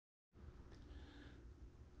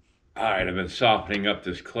Alright, I've been softening up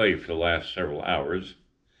this clay for the last several hours,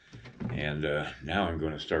 and now I'm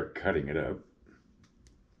going to start cutting it up.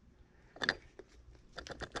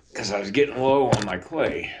 Because I was getting low on my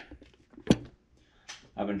clay.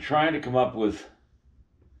 I've been trying to come up with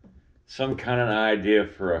some kind of an idea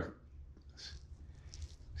for a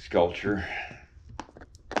sculpture,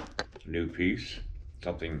 new piece,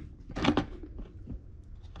 something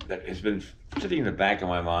that has been sitting in the back of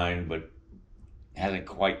my mind, but hasn't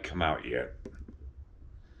quite come out yet.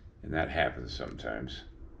 And that happens sometimes.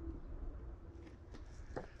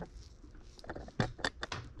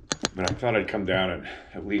 But I thought I'd come down and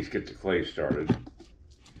at least get the clay started,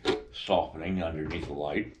 softening underneath the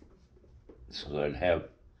light, so that I'd have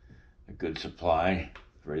a good supply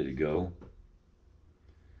ready to go.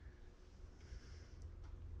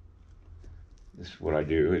 This is what I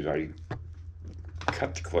do, is I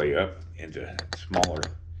cut the clay up into smaller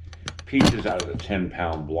pieces out of the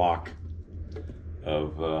 10-pound block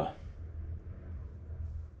of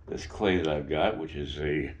this clay that I've got, which is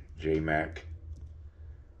a J-Mac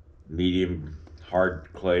medium hard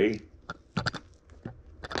clay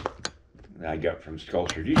that I got from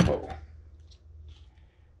Sculpture Depot.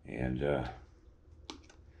 And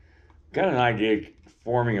got an idea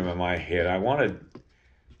forming in my head. I want to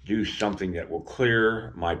do something that will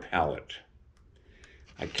clear my palette.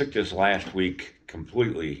 I took this last week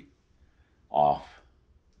completely off.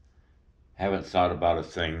 Haven't thought about a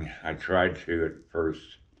thing. I tried to at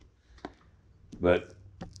first, but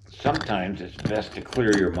sometimes it's best to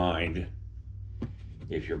clear your mind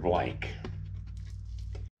if you're blank.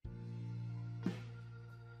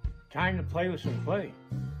 Time to play with some clay.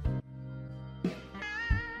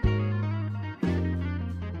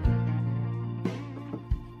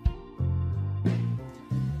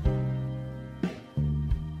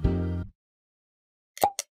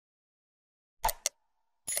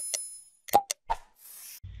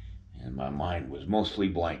 And my mind was mostly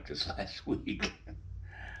blank this last week.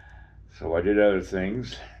 So I did other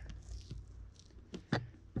things.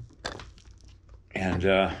 And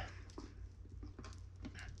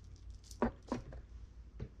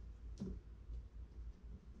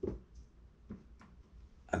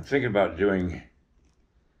I'm thinking about doing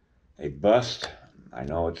a bust. I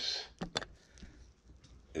know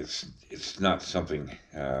it's not something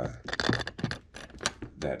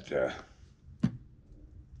that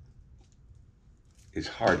is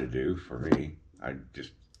hard to do for me. I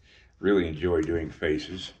just really enjoy doing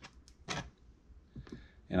faces.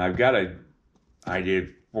 And I've got an idea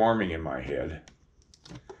forming in my head.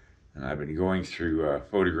 And I've been going through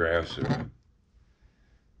photographs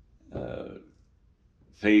of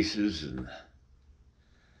faces and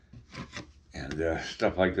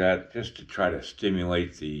stuff like that, just to try to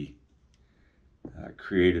stimulate the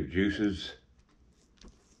creative juices.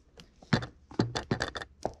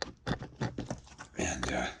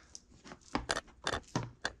 And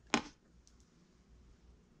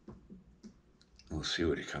we'll see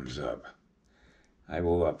what it comes up. I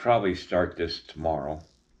will probably start this tomorrow.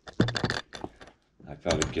 I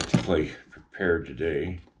thought I'd get the clay prepared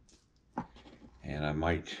today, and I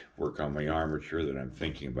might work on my armature that I'm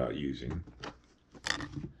thinking about using.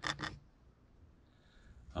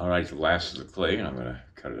 All right, the last of the clay, and I'm going to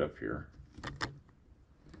cut it up here.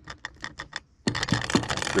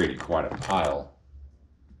 I've created quite a pile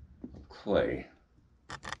of clay,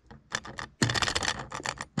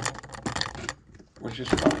 which is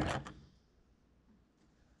fine.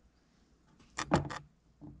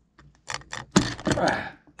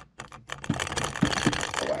 Ah.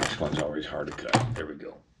 The last one's always hard to cut. There we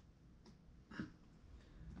go.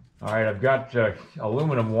 All right, I've got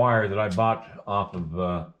aluminum wire that I bought off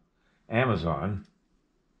of Amazon,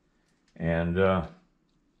 and I'm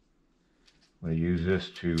going to use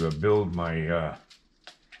this to build my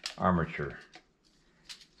armature.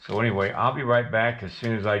 So anyway, I'll be right back as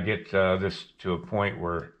soon as I get this to a point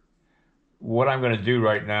where what I'm going to do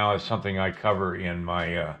right now is something I cover in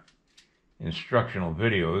my instructional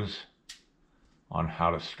videos on how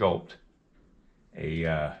to sculpt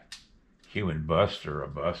a human bust or a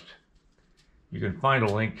bust. You can find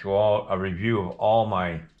a link to a review of all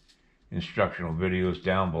my instructional videos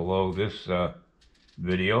down below this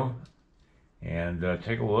video, and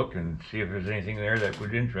take a look and see if there's anything there that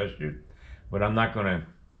would interest you. But I'm not going to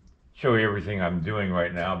show you everything I'm doing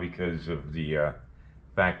right now because of the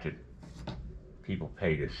fact that people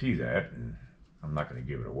pay to see that, and I'm not going to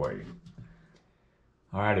give it away.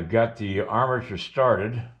 All right, I've got the armature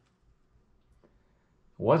started.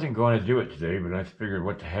 Wasn't going to do it today, but I figured,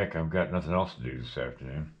 what the heck, I've got nothing else to do this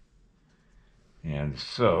afternoon. And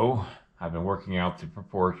so I've been working out the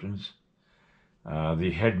proportions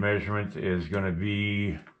The head measurement is going to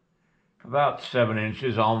be about 7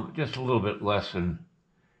 inches, just a little bit less than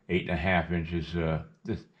 8.5 inches.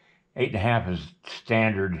 This 8.5 is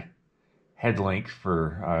standard head length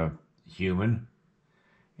for human.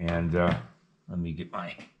 And let me get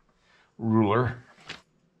my ruler.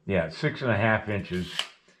 Yeah, 6.5 inches.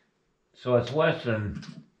 So it's less than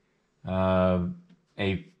a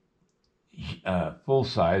full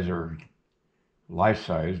size or life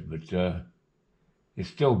size, but it's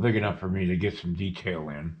still big enough for me to get some detail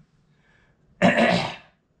in.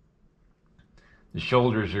 The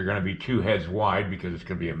shoulders are going to be 2 heads wide because it's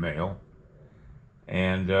going to be a male.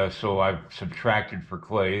 And so I've subtracted for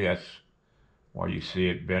clay. That's why you see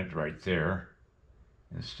it bent right there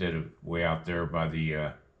instead of way out there by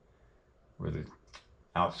the where the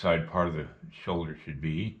outside part of the shoulder should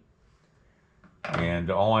be. And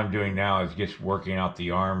all I'm doing now is just working out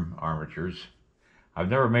the arm armatures. I've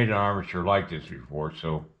never made an armature like this before,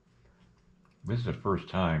 so this is the first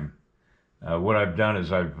time. What I've done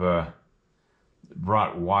is I've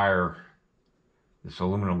brought wire, this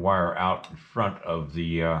aluminum wire, out in front of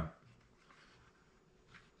the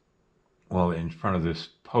well, in front of this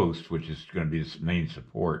post, which is going to be this main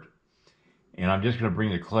support. And I'm just going to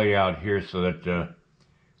bring the clay out here so that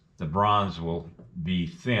the bronze will be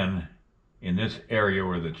thin in this area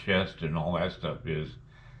where the chest and all that stuff is.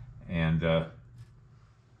 And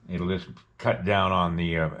it'll just cut down on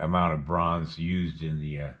the amount of bronze used in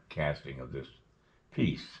the casting of this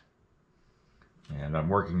piece. And I'm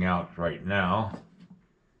working out right now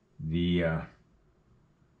the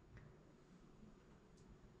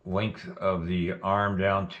length of the arm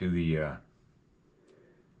down to the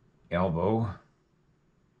elbow,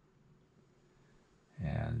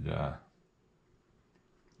 and that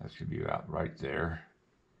should be about right there.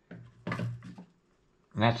 And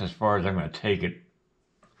that's as far as I'm going to take it,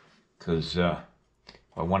 because if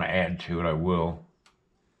I want to add to it, I will.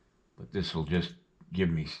 But this will just give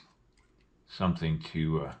me something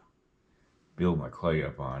to build my clay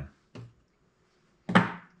up on.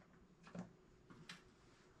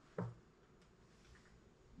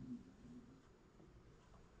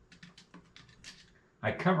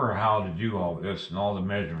 I cover how to do all this and all the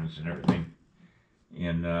measurements and everything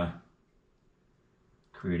in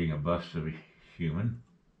creating a bust of a human.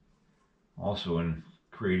 Also in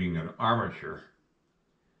creating an armature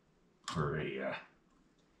for a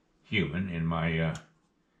human in my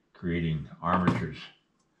creating armatures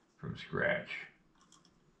from scratch.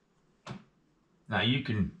 Now you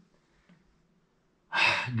can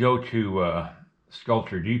go to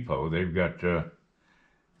Sculpture Depot. They've got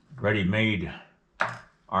ready-made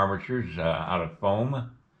armatures out of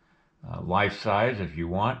foam, life size if you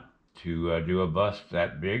want to do a bust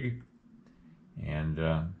that big. And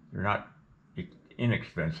they're not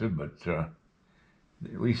inexpensive, but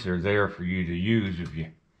at least they're there for you to use if you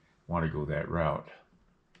want to go that route.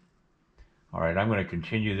 All right, I'm going to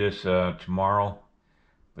continue this tomorrow,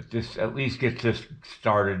 but this at least gets this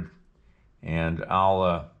started, and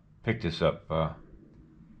I'll pick this up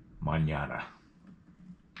mañana.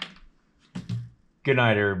 Good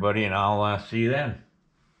night, everybody, and I'll see you then.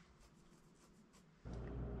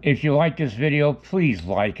 If you like this video, please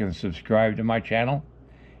like and subscribe to my channel.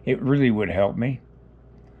 It really would help me.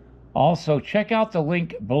 Also, check out the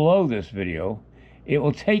link below this video. It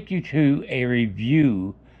will take you to a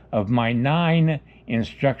review of my 9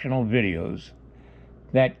 instructional videos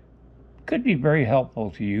that could be very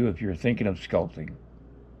helpful to you if you're thinking of sculpting.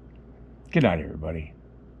 Good night, everybody.